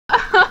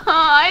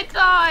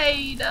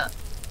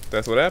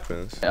That's what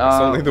happens. It's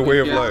only the way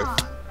of life.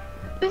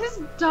 This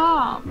is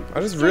dumb. I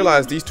just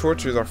realized these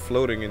torches are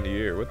floating in the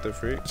air. What the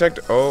freak? Check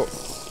the, oh,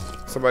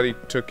 somebody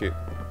took it.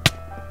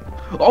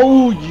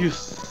 Oh, you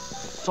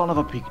son of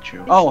a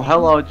Pikachu. Oh,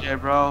 hello,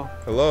 Jbro.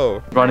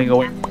 Hello. Running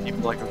away from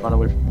people like I run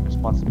away from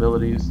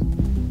responsibilities.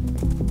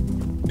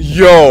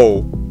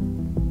 Yo!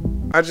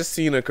 I just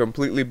seen a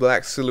completely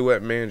black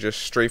silhouette man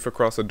just strafe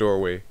across a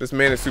doorway. This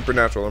man is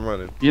supernatural. I'm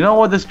running. You know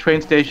what this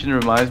train station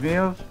reminds me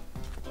of?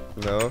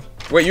 No.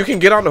 Wait, you can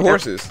get on the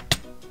horses.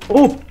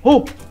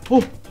 Oh!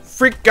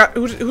 Freak got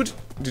who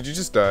did you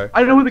just die?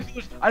 I know who the killer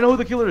is. I know who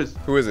the killer is.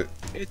 Who is it?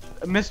 It's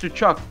Mr.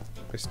 Chuck.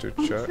 Mr.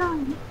 Chuck.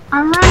 I'm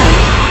running.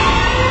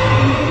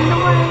 I'm getting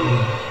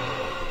away.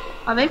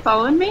 Are they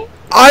following me?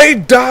 I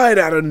died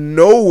out of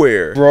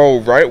nowhere. Bro,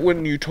 right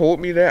when you told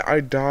me that,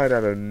 I died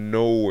out of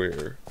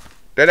nowhere.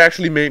 That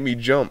actually made me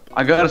jump.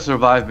 I gotta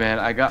survive, man.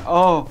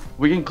 Oh,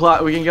 we can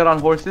get on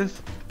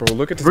horses? Bro,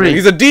 look at this man.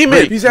 He's a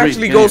demon. He's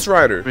actually Ghost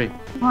Rider.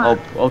 Oh,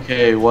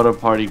 okay. What a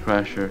party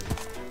crasher.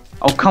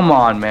 Oh, come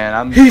on,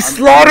 man. He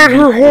slaughtered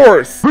her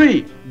horse.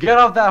 Bree, get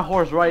off that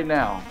horse right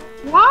now.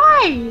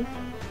 Why?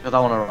 Because I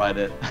want to ride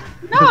it.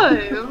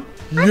 No.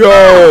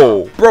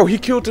 Yo, bro, he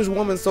killed this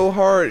woman so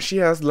hard she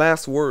has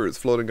last words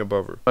floating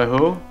above her. By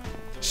who?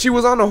 She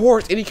was on a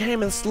horse and he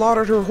came and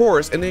slaughtered her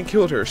horse and then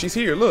killed her. She's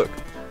here, look.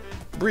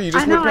 Bree, you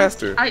just went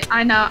past her.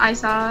 I know, I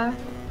saw.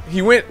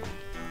 He went.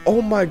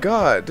 Oh my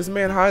God, this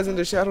man hides in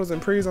the shadows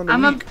and preys on the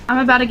weak. I'm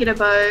about to get a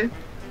bow.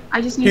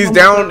 I just need. He's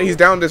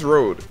down this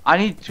road. I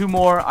need 2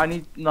 more. I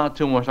need not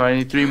 2 more. Sorry, I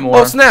need 3 more.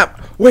 Oh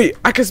snap! Wait,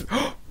 I can.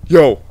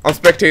 Yo, I'm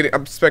spectating.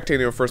 I'm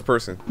spectating in first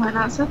person. Why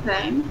that's a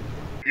thing?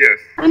 Yes.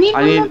 I need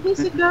one more piece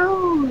of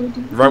gold.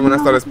 Right when I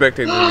started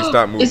spectating, he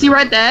stopped moving. Is he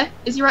right there?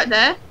 Is he right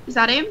there? Is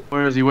that him?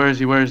 Where is he? Where is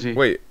he? Where is he?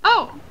 Wait.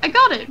 Oh, I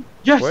got him.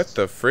 Yes. What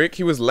the frick?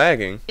 He was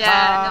lagging.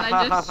 Yeah, and then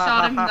I just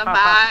shot him in the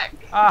back.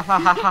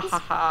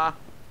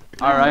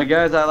 Alright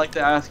guys, I'd like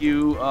to ask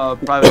you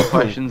private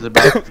questions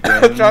about the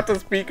game. I tried to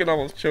speak and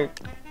almost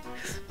choked.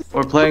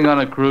 We're playing on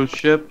a cruise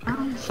ship,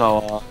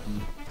 so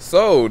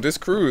this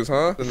cruise,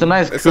 huh? it's a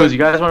nice cruise. You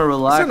guys want to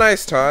relax? It's a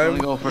nice time.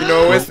 You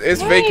know,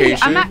 it's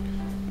vacation.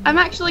 I'm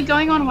actually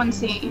going on one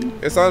scene.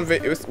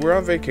 We're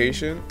on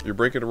vacation. You're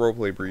breaking the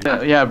roleplay, Bree.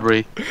 Yeah,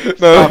 Bree.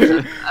 No.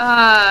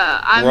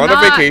 We're on a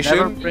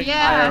vacation.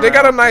 Yeah. They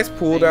got a nice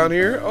pool down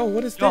here. Oh,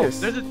 what is this?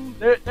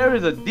 There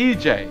is a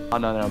DJ. Oh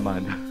no, never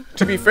mind.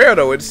 To be fair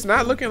though, it's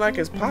not looking like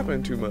it's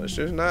popping too much.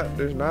 There's not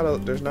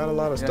a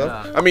lot of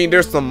stuff. I mean,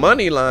 there's some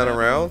money lying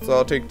around, so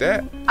I'll take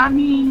that. I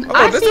mean,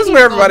 oh, this is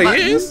where everybody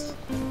is.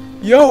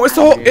 Yo, it's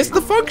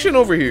the function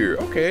over here.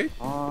 Okay.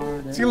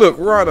 See, look,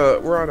 we're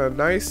on a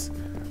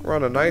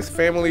nice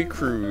family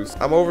cruise.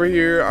 I'm over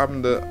here.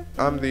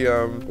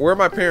 Where are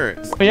my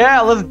parents?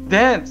 Yeah, let's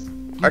dance.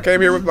 I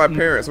came here with my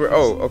parents.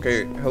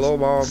 Okay. Hello,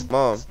 mom.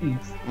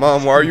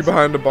 Mom, why are you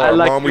behind the bar?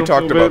 Mom, we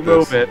talked about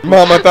this.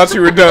 Mom, I thought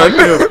you were done.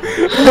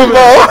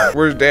 Mom.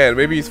 Where's Dad?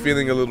 Maybe he's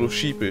feeling a little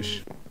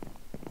sheepish.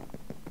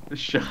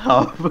 Shut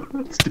up.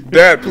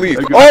 Dad, please.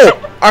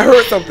 Oh, I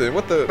heard something.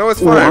 What the? No,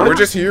 it's fine. What? We're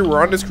just here.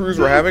 We're on this cruise.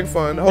 We're having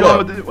fun. Hold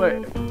on.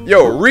 Wait.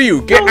 Yo,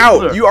 Ryu, get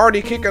out. You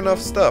already kick enough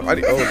stuff. Oh,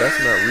 that's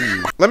not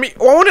Ryu. Let me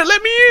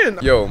in.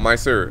 Yo, my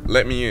sir,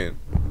 let me in.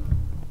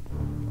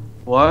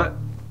 What?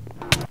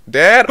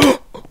 Dad?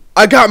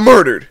 I got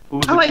murdered.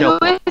 Oh wait, who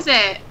is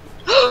it?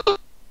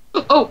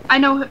 Oh, I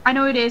know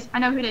who it is.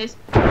 Oh,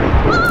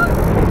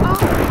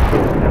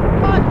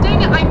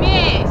 dang it, I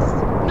missed.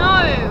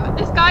 No,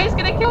 this guy is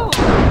gonna kill me.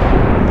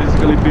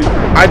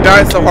 I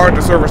died so hard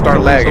the server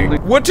started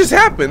lagging. What just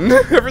happened?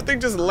 Everything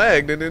just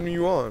lagged and then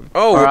you on.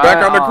 Oh, we're back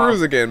on the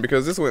cruise again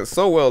because this went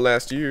so well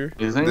last year.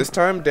 This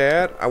time,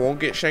 Dad, I won't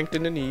get shanked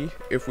in the knee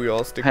if we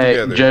all stick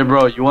together. Hey,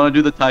 Jbro, you want to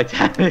do the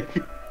Titanic?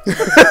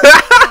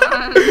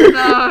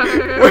 No.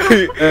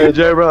 Wait. Hey,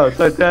 Jbro,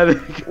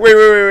 Titanic.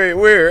 Wait.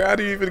 Where? How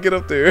do you even get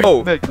up there?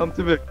 Oh. Hey, come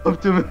to me.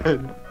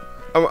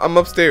 I'm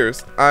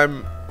upstairs.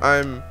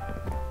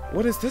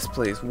 What is this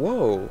place?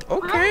 Whoa.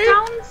 Okay.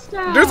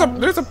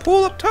 There's a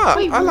pool up top.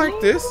 Wait, I like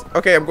this.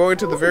 Okay, I'm going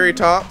to the very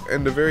top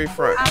and the very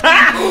front.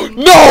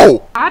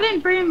 No! I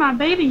didn't bring my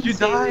baby. You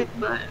died.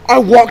 I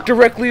walked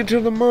directly into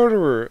the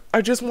murderer.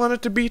 I just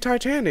wanted to be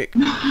Titanic.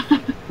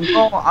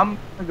 Oh, I'm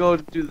gonna go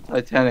do the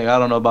Titanic. I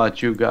don't know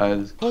about you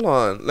guys. Hold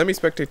on. Let me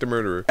spectate the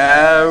murderer.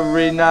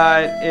 Every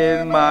night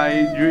in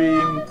my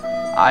dream,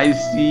 I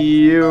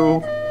see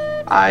you.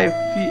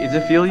 Is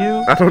it feel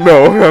you? I don't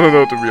know.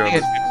 To be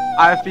honest.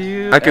 I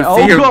feel. I can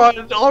see him.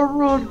 God,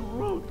 run.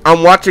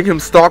 I'm watching him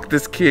stalk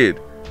this kid.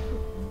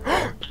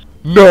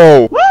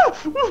 No.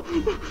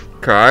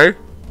 Kai?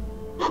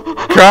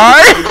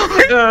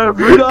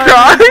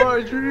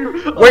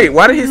 Wait,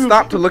 why did he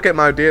stop to look at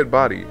my dead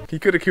body? He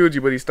could have killed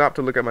you, but he stopped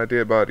to look at my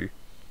dead body.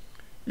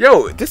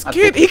 Yo, this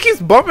kid, he keeps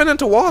bumping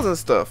into walls and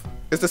stuff.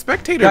 Is the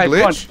spectator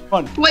glitch?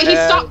 Wait, he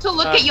stopped to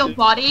look at your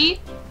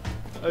body?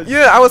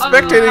 Yeah, I was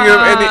spectating him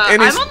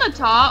and I'm on the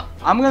top.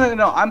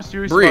 I'm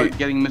seriously about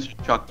getting Mr.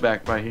 Chuck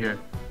back right here.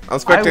 I'm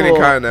spectating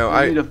Kai now.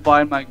 I need to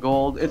find my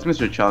gold. It's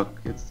Mr. Chuck.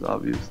 It's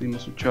obviously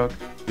Mr. Chuck.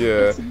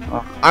 Yeah.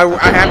 I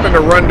happened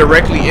to run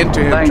directly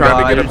into him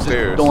trying to get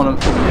upstairs. Don't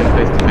want to get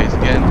face to face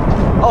again.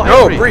 Oh,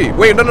 no, Bree.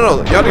 Wait,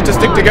 no. Y'all need to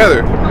stick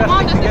together. Come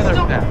on,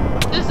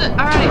 this is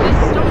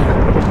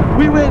alright.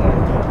 We win.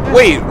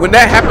 Wait, when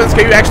that happens,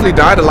 can you actually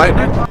die to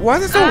lightning? Why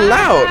is it so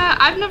loud?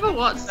 I've never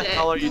watched it. What the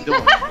hell are you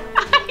doing?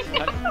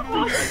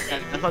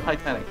 That's not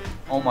Titanic.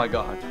 Oh my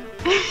god.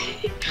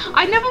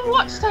 I never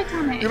watched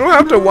Titanic. You don't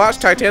have to watch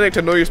Titanic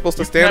to know you're supposed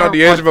to stand on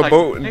the edge of a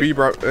boat and be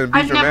dramatic.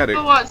 I've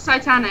never watched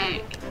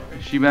Titanic.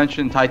 She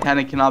mentioned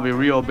Titanic cannot be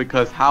real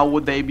because how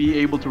would they be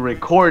able to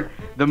record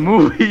the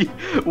movie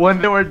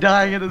when they were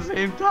dying at the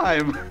same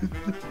time?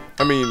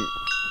 I mean,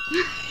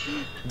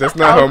 that's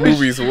not how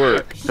movies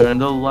work. Turn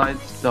the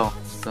lights off,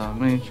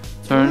 turn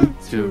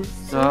to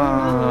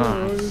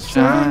sun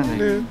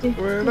shining.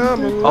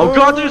 Oh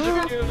god, there's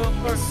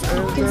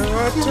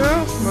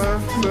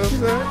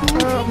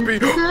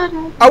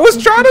I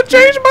was trying to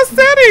change my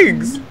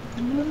settings.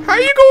 How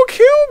you gonna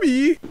kill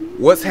me?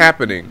 What's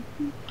happening?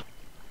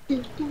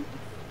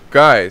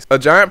 Guys, a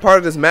giant part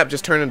of this map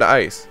just turned into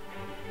ice.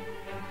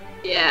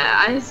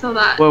 Yeah, I saw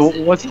that.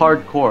 Wait, what's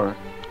hardcore?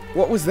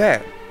 What was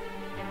that?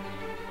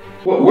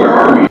 Where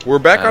are we? We're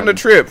back on the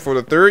trip for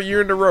the 3rd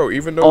year in a row,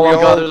 even though oh my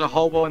god, there's a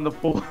hobo in the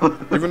pool.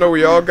 Even though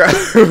we all got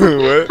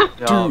what?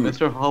 Yo,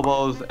 Mr.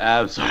 Hobo's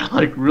abs are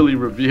like really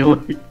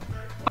revealing.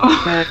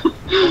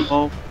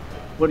 Oh,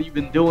 what have you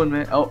been doing,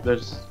 man? Oh,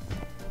 there's.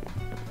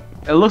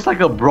 It looks like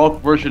a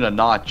broke version of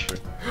Notch.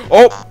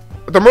 Oh,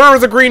 the murderer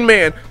is a green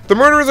man. The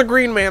murderer is a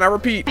green man. I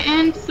repeat.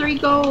 And 3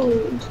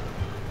 gold.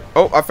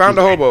 Oh, I found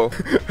a hobo.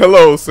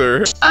 Hello,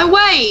 sir. Oh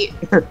wait.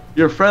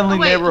 Your friendly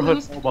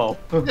neighborhood hobo.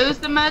 Who's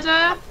the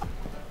murderer?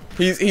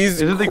 He's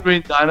Is it the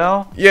green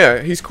dino?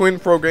 Yeah, he's Quinn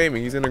Pro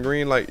Gaming. He's in a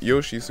green like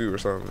Yoshi suit or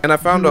something. And I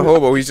found a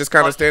hobo. He's just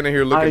kind of standing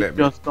here looking at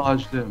me. I just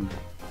dodged him.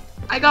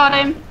 I got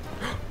him.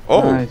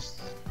 Oh. Nice.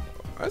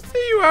 I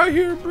see you out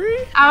here,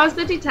 Bree. I was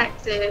the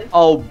detective.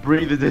 Oh,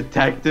 Bree the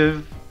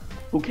detective?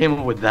 Who came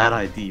up with that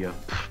idea?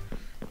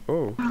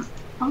 Oh.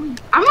 I'm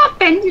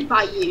offended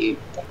by you.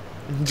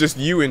 Just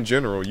you in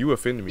general. You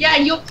offend me.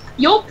 Yeah,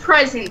 your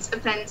presence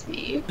offends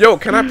me. Yo,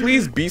 can I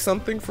please be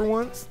something for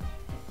once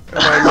in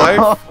my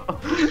life?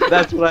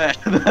 That's what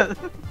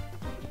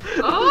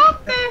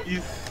Okay.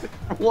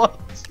 What?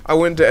 I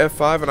went to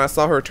F5 and I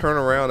saw her turn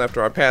around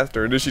after I passed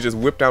her, and then she just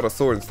whipped out a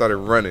sword and started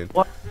running.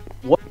 What?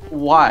 What?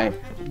 Why?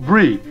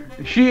 Bree.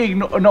 She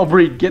no,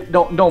 Bree.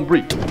 Don't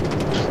Bree. What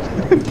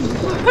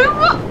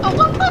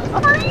the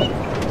freak?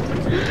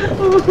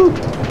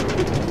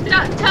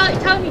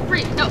 Tell me,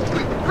 Bree. No,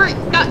 Bree.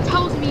 That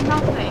tells me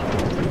nothing.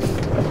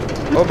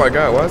 Oh my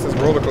god, why does this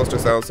roller coaster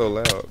sound so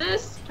loud?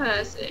 This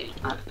person.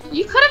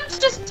 You could have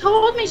just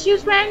told me she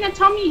was wearing a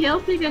Tommy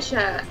Hilfiger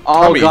shirt.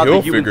 Oh,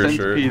 Tommy Hilfiger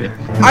shirt.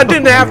 I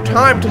didn't have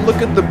time to look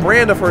at the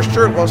brand of her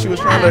shirt while she was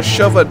trying to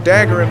shove a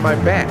dagger in my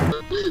back.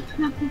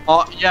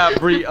 Oh yeah,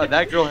 Bree.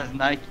 That girl has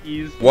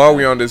Nikes. Why are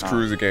we on this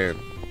cruise again?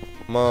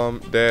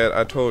 Mom, Dad,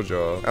 I told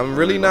y'all. I'm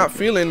really not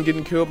feeling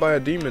getting killed by a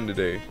demon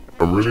today.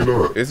 I'm really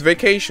not. It's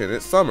vacation.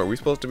 It's summer. We're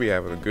supposed to be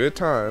having a good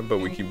time, but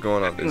we keep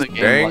going on this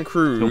dang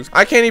cruise.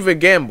 I can't even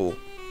gamble.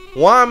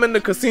 Why I'm in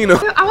the casino?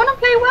 I want to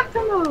play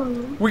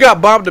Whack-A-Mole. We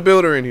got Bob the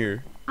Builder in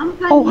here. I'm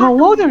playing Oh,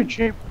 hello there,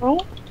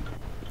 Jbro.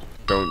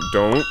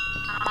 Don't.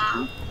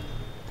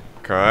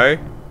 Kai,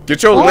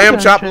 get your lamb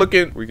chop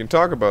looking. We can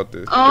talk about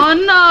this. Oh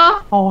no.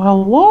 Oh,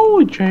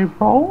 hello,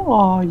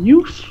 Jbro.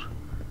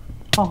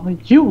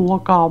 You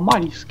look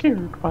mighty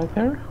scared right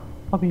there.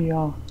 Let me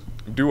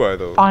Do I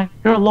though? find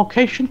your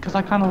location because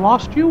I kind of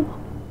lost you.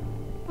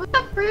 What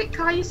the freak,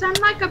 Kai? You sound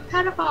like a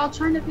pedophile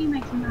trying to be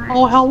making nice.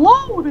 Oh,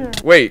 hello there.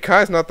 Wait,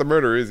 Kai's not the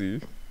murderer, is he?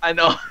 I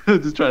know.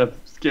 Just trying to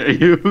scare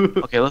you.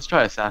 Okay, let's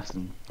try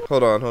assassin.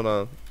 Hold on.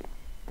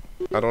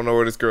 I don't know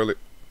where this girl is.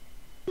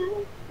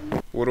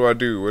 What do I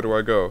do? Where do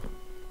I go?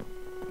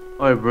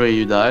 Oh, Bree,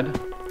 you died?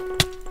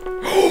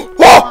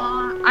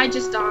 Oh! I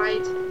just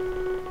died.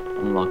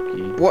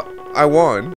 Unlucky. What? I won.